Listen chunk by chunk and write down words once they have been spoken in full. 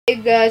Hey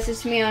guys,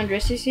 it's me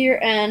Andres here,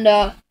 and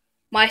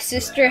my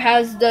sister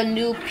has the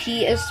new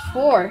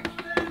ps4.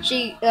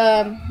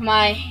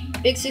 My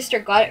big sister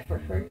got it for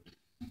her,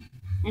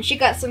 and she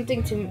got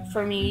something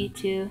for me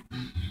too.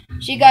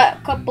 She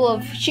got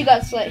she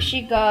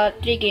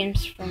got 3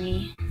 games for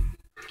me.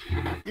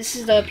 This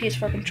is the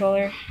ps4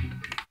 controller,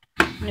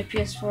 and the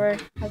ps4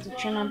 has a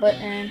turn on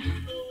button.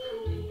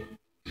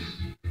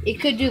 It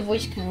could do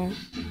voice command.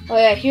 Oh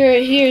yeah,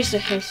 here's the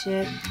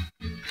headset.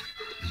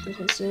 The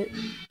headset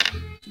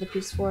for the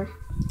ps4.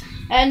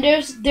 And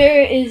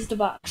there is the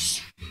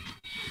box.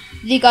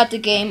 They got the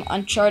game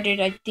Uncharted,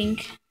 I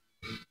think.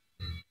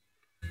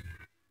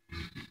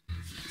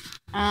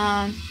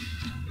 Um,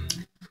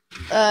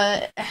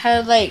 it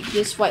had like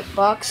this white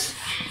box,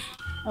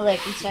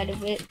 like inside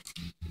of it.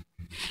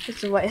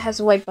 It has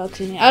a white box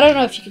in it. I don't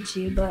know if you can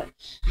see it, but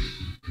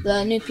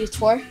the new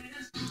PS4.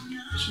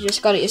 She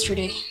just got it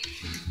yesterday.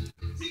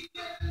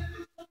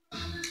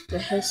 The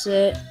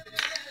headset,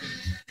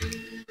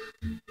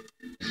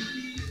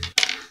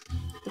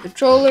 the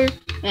controller,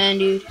 and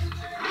dude,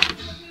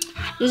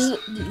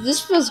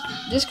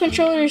 this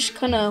controller is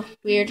kind of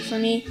weird for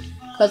me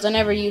because I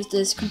never used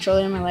this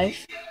controller in my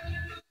life.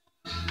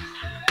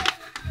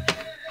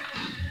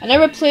 I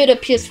never played a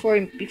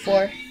PS4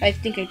 before. I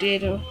think I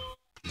did. I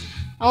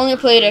only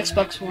played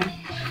Xbox One.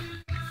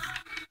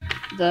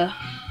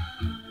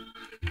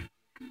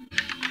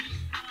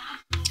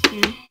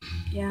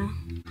 Yeah,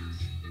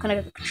 kind of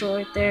got the controller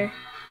right there.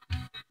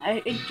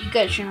 You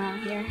gotta turn around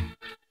here.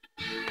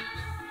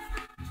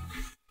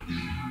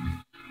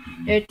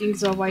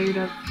 Everything's all wired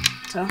up.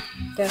 So,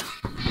 yeah.